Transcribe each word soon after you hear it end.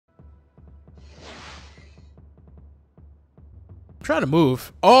I'm trying to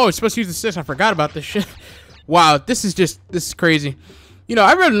move. Oh, it's supposed to use the assist. I forgot about this shit. Wow, this is crazy. You know,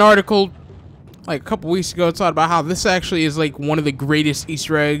 I read an article like a couple weeks ago talking about how this actually is like one of the greatest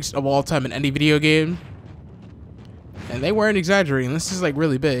Easter eggs of all time in any video game. And they weren't exaggerating. This is like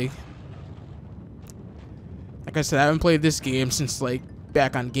really big. Like I said, I haven't played this game since like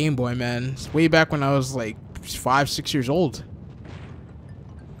back on Game Boy, man. It's way back when I was like 5, 6 years old.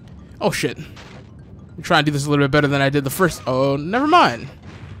 Oh shit. I'm trying to do this a little bit better than I did the first. Oh, never mind.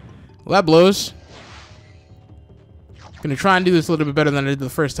 Well, that blows. Gonna try and do this a little bit better than I did the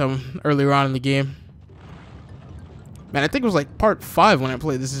first time earlier on in the game. Man, I think it was like part 5 when I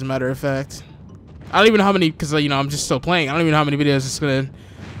played this, as a matter of fact. I don't even know how many, because, you know, I'm just still playing. I don't even know how many videos this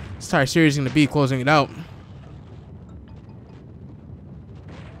entire series is going to be closing it out.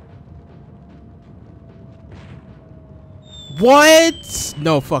 What?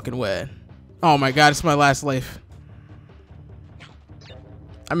 No fucking way. Oh my god, it's my last life.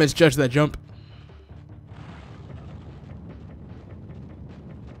 I misjudged that jump.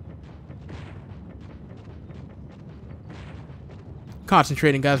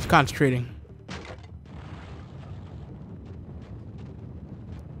 Concentrating, guys. Concentrating.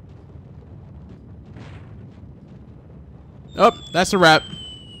 Oh, that's a wrap.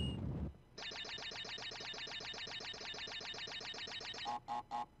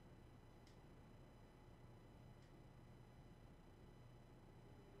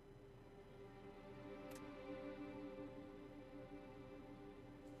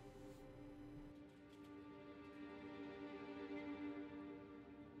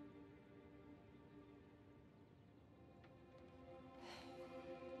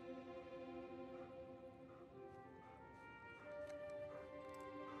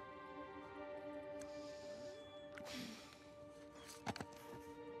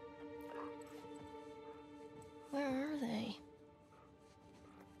 Where are they?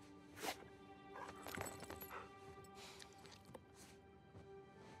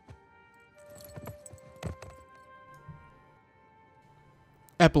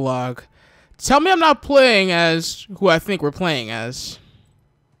 Epilogue. Tell me I'm not playing as who I think we're playing as.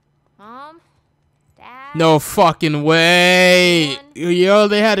 Mom? Dad? No fucking way. One, Yo,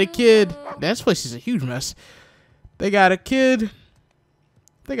 they had a kid. two. This place is a huge mess. They got a kid.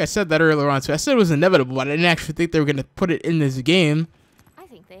 I think I said that earlier on too. I said it was inevitable, but I didn't actually think they were going to put it in this game. I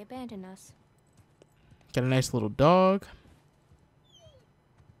think they abandoned us. Got a nice little dog.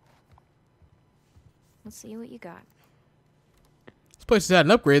 Let's see what you got. This place has had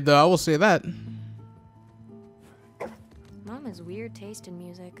an upgrade, though. I will say that. Mom has weird taste in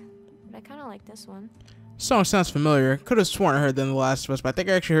music, but I kind of like this one. Song sounds familiar. Could have sworn I heard them in The Last of Us, but I think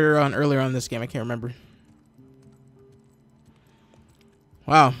I actually heard her on earlier on in this game. I can't remember.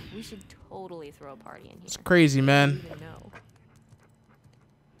 Wow. We should totally throw a party in here. It's crazy, man. Even know.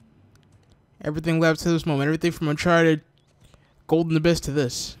 Everything led up to this moment. Everything from Uncharted, Golden Abyss to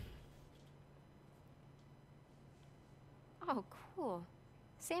this. Oh, cool.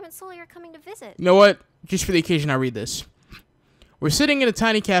 Sam and Sully are coming to visit. You know what? Just for the occasion, I'll read this. We're sitting in a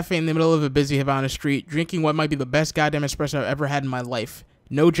tiny cafe in the middle of a busy Havana street, drinking what might be the best goddamn espresso I've ever had in my life.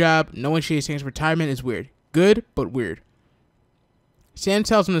 No job, no one chasing us. Retirement is weird. Good, but weird. Sam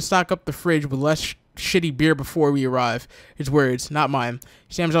tells him to stock up the fridge with less shitty beer before we arrive. His words, not mine.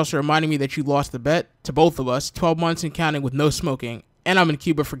 Sam's also reminding me that you lost the bet to both of us. 12 months and counting with no smoking. And I'm in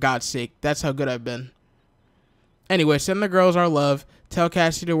Cuba for God's sake. That's how good I've been. Anyway, send the girls our love. Tell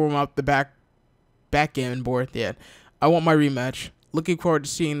Cassie to warm up the backgammon board. Yeah. I want my rematch. Looking forward to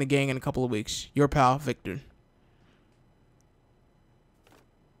seeing the gang in a couple of weeks. Your pal, Victor.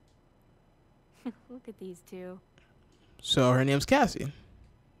 Look at these two. So her name's Cassie.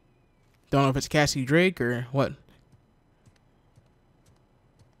 Don't know if it's Cassie Drake or what.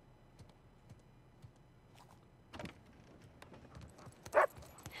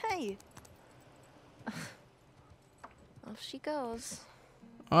 Hey. Off she goes.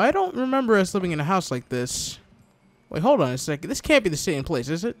 Oh, I don't remember us living in a house like this. Wait, hold on a second. This can't be the same place,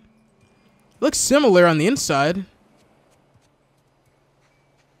 is it? It looks similar on the inside.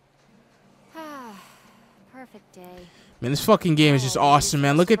 Perfect day. Man, this fucking game is just awesome,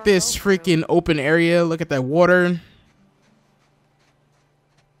 man. Look at this freaking open area. Look at that water.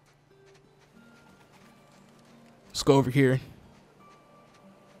 Let's go over here.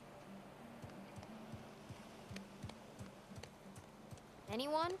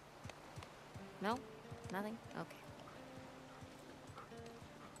 Anyone? No? Nothing? Okay.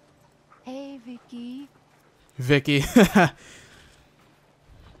 Hey, Vicky. Vicky.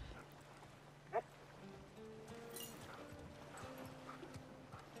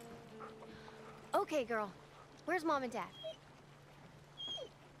 Okay, girl. Where's Mom and Dad?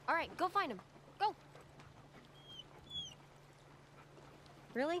 All right, go find him. Go.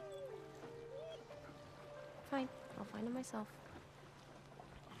 Really? Fine, I'll find him myself.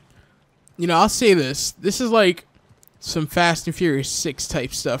 You know, I'll say this. This is like some Fast and Furious 6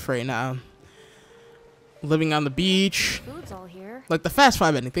 type stuff right now. Living on the beach. Food's all here. Like the Fast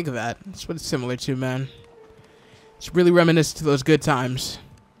 5 ending. Think of that. That's what it's similar to, man. It's really reminiscent to those good times.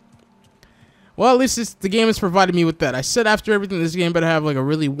 Well, at least the game has provided me with that. I said after everything, this game better have like a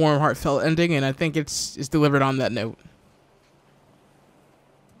really warm, heartfelt ending, and I think it's delivered on that note.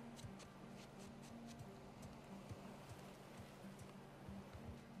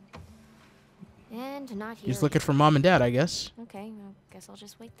 And not here. He's looking for mom and dad, I guess. Okay, well, guess I'll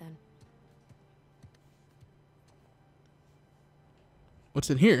just wait then.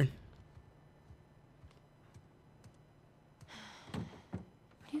 What's in here?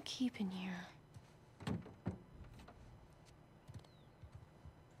 What do you keep in here?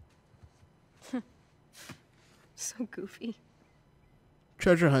 So goofy.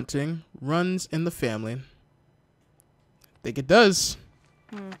 Treasure hunting runs in the family. I think it does.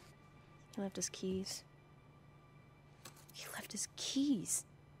 He left his keys. He left his keys.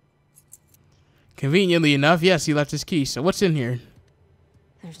 Conveniently enough, yes, he left his keys. So what's in here?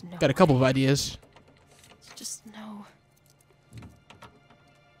 There's no Got a couple of ideas. There's just no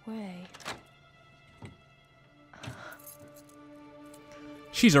way.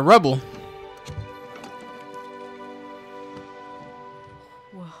 She's a rebel.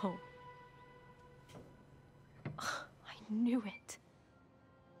 Whoa. I knew it.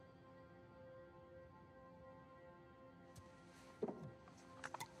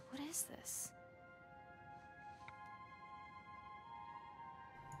 What is this?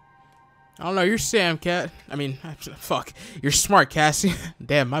 I don't know. You're Sam, Cat. I mean, fuck. You're smart, Cassie.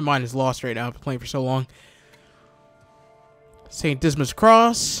 Damn, my mind is lost right now. I've been playing for so long. St. Dismas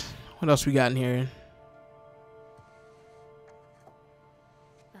Cross. What else we got in here?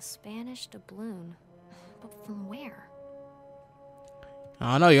 A Spanish doubloon. But from where?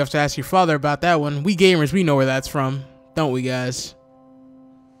 I don't know. You have to ask your father about that one. We gamers, we know where that's from. Don't we, guys?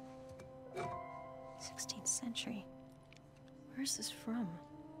 16th century. Where's this from?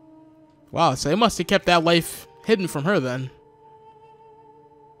 Wow, so they must have kept that life hidden from her then.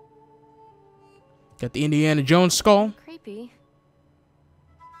 Got the Indiana Jones skull. Creepy.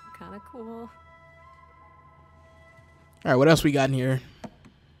 Kinda cool. Alright, what else we got in here?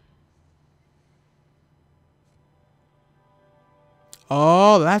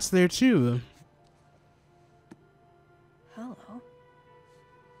 Oh, that's there too. Hello.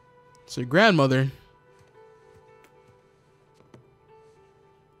 It's her grandmother.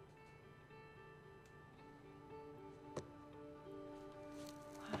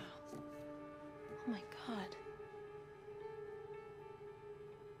 Wow. Oh my god.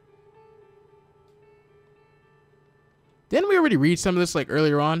 Didn't we already read some of this like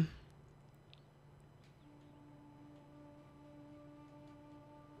earlier on?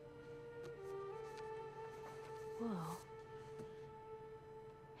 Whoa.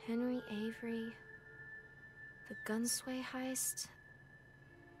 Henry Avery. The Gunsway heist.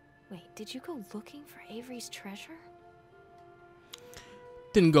 Wait, did you go looking for Avery's treasure?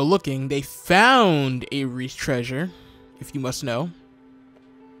 Didn't go looking. They found Avery's treasure, if you must know.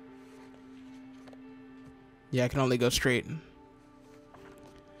 Yeah, I can only go straight.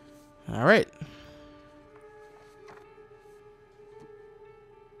 Alright.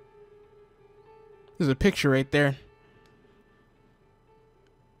 There's a picture right there.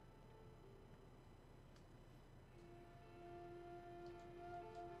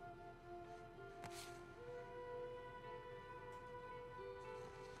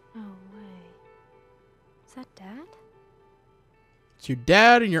 No way. Is that Dad? It's your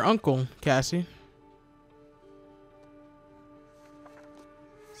dad and your uncle, Cassie.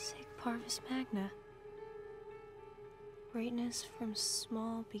 Sig Parvis Magna. Greatness from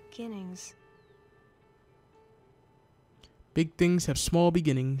small beginnings. Big things have small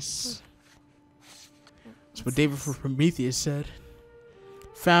beginnings. That's what David from Prometheus said.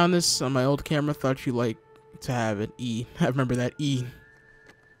 Found this on my old camera. Thought you liked to have it. E. I remember that E.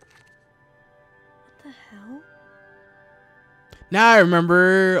 What the hell? Now I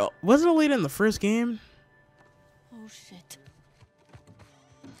remember. Wasn't it late in the first game? Oh shit.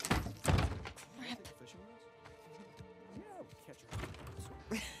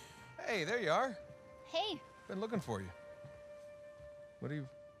 Hey, there you are. Hey, Been looking for you. What are you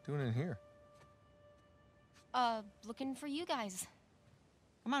doing in here? looking for you guys.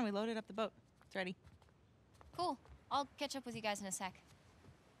 Come on, we loaded up the boat. It's ready. Cool. I'll catch up with you guys in a sec.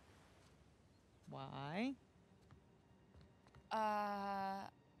 Why?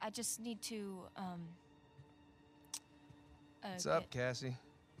 I just need to, What's up, Cassie?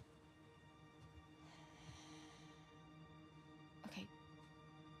 Okay.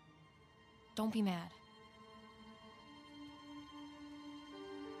 Don't be mad.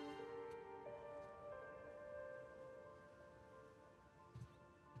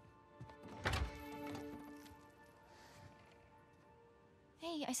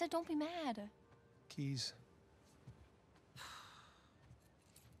 Hey, I said don't be mad. Keys.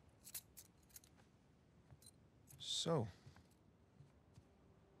 So,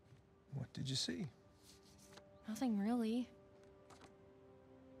 what did you see? Nothing really.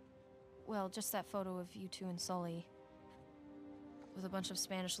 Well, just that photo of you two and Sully. With a bunch of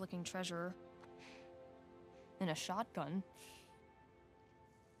Spanish-looking treasure. And a shotgun.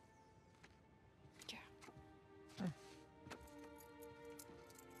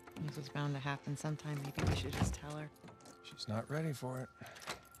 This was bound to happen sometime. Maybe we should just tell her. She's not ready for it.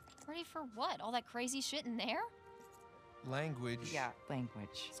 Ready for what? All that crazy shit in there? Language. Yeah,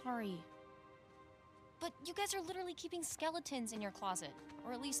 language. Sorry. But you guys are literally keeping skeletons in your closet.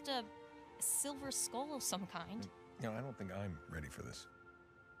 Or at least a silver skull of some kind. You know, I don't think I'm ready for this.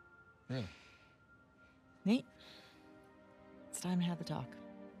 Really? Nate, it's time to have the talk.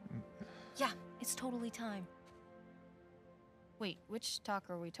 Yeah, it's totally time. Wait, which talk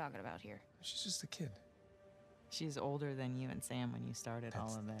are we talking about here? She's just a kid. She's older than you and Sam when you started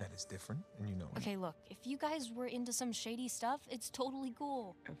all of it. That is different, and you know it. Okay, look, if you guys were into some shady stuff, it's totally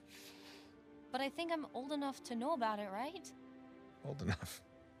cool. But I think I'm old enough to know about it, right? Old enough.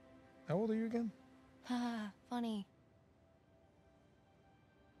 How old are you again? Haha, funny.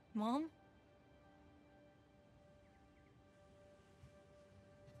 Mom?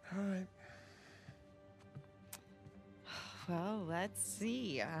 All right. Well, let's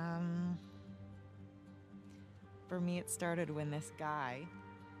see. For me, it started when this guy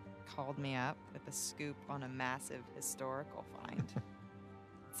called me up with a scoop on a massive historical find.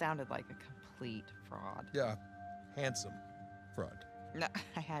 It sounded like a complete fraud. Yeah, handsome fraud. No,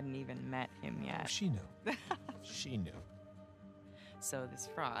 I hadn't even met him Oh, yet. she knew. She knew. So this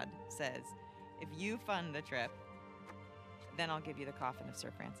fraud says, if you fund the trip, then I'll give you the coffin of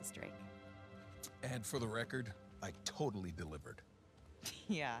Sir Francis Drake. And for the record, I totally delivered.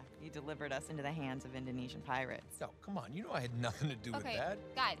 Yeah, you delivered us into the hands of Indonesian pirates. No, come on. You know I had nothing to do with that.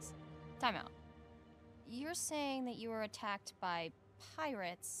 Guys, time out. You're saying that you were attacked by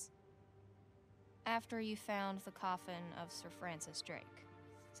pirates after you found the coffin of Sir Francis Drake.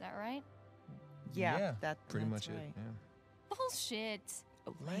 Is that right? Yeah, pretty that's much it. right. Yeah. Bullshit.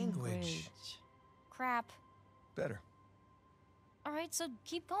 Language. Crap. Better. All right, so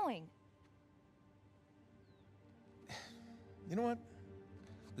keep going. You know what?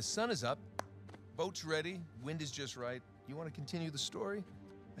 The sun is up. Boat's ready. Wind is just right. You want to continue the story?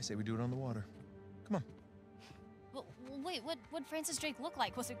 I say we do it on the water. Come on. Well, wait, what'd Francis Drake look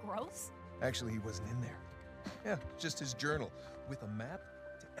like? Was it gross? Actually, he wasn't in there. Yeah, just his journal with a map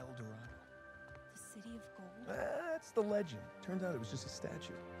to El Dorado. The City of Gold? That's the legend. Turns out it was just a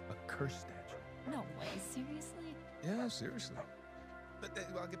statue. A cursed statue. No way, seriously? Yeah, seriously. But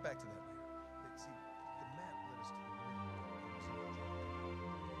I'll get back to that later. See, the map led us to the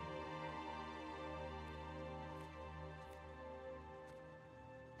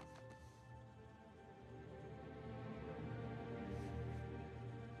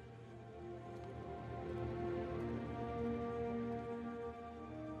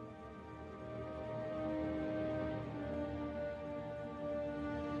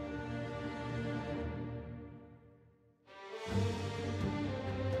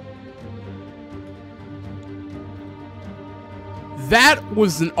That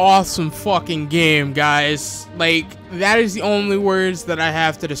was an awesome fucking game, guys. Like, that is the only words that I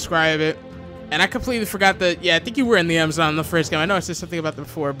have to describe it. And I completely forgot that, yeah, I think you were in the Amazon in the first game. I know I said something about that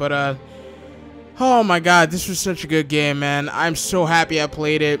before, but, oh my god, this was such a good game, man. I'm so happy I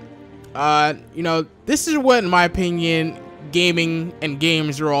played it. You know, this is what, in my opinion, gaming and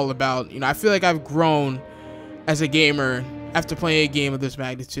games are all about. You know, I feel like I've grown as a gamer after playing a game of this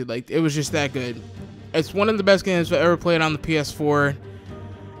magnitude. Like, it was just that good. It's one of the best games I've ever played on the PS4,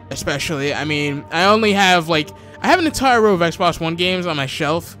 especially. I mean, I only have, like, I have an entire row of Xbox One games on my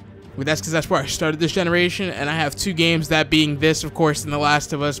shelf. But that's because that's where I started this generation, and I have 2 games, that being this, of course, and The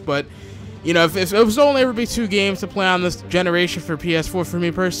Last of Us. But, you know, if it was only ever be 2 games to play on this generation for PS4 for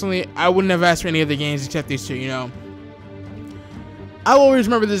me personally, I wouldn't have asked for any other games except these 2, you know. I'll always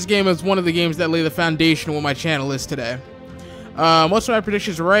remember this game as one of the games that lay the foundation of what my channel is today. Most of my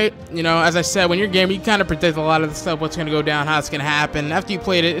predictions were right. You know, as I said, when you're a gamer, you kind of predict a lot of the stuff, what's going to go down, how it's going to happen. After you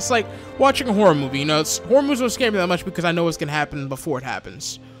played it, it's like watching a horror movie. You know, horror movies don't scare me that much because I know what's going to happen before it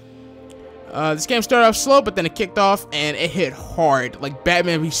happens. This game started off slow, but then it kicked off and it hit hard, like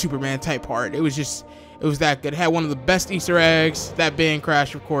Batman v Superman type hard. It was that good. It had one of the best Easter eggs, that being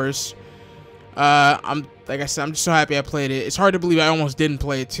Crash, of course. Like I said, I'm just so happy I played it. It's hard to believe I almost didn't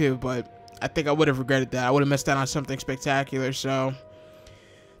play it too, but I think I would have regretted that. I would have missed out on something spectacular. So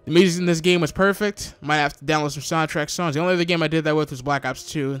the music in this game was perfect. Might have to download some soundtrack songs. The only other game I did that with was Black Ops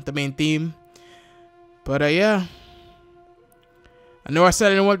 2, the main theme. But yeah, I know I said I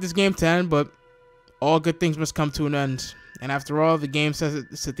didn't want this game to end, but all good things must come to an end. And after all, the game says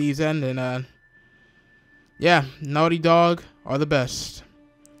it's a thief's end, and yeah, Naughty Dog are the best.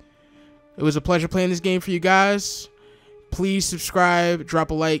 It was a pleasure playing this game for you guys. Please subscribe,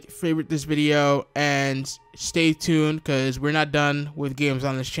 drop a like, favorite this video, and stay tuned because we're not done with games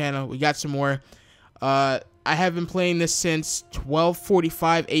on this channel. We got some more. I have been playing this since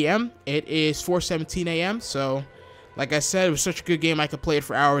 12:45 a.m. It is 4:17 a.m. So, like I said, it was such a good game I could play it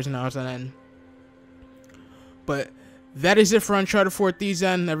for hours and hours on end. But that is it for Uncharted 4 Thieves'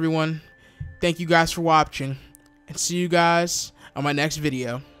 End, everyone. Thank you guys for watching, and see you guys on my next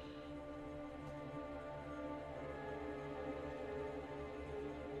video.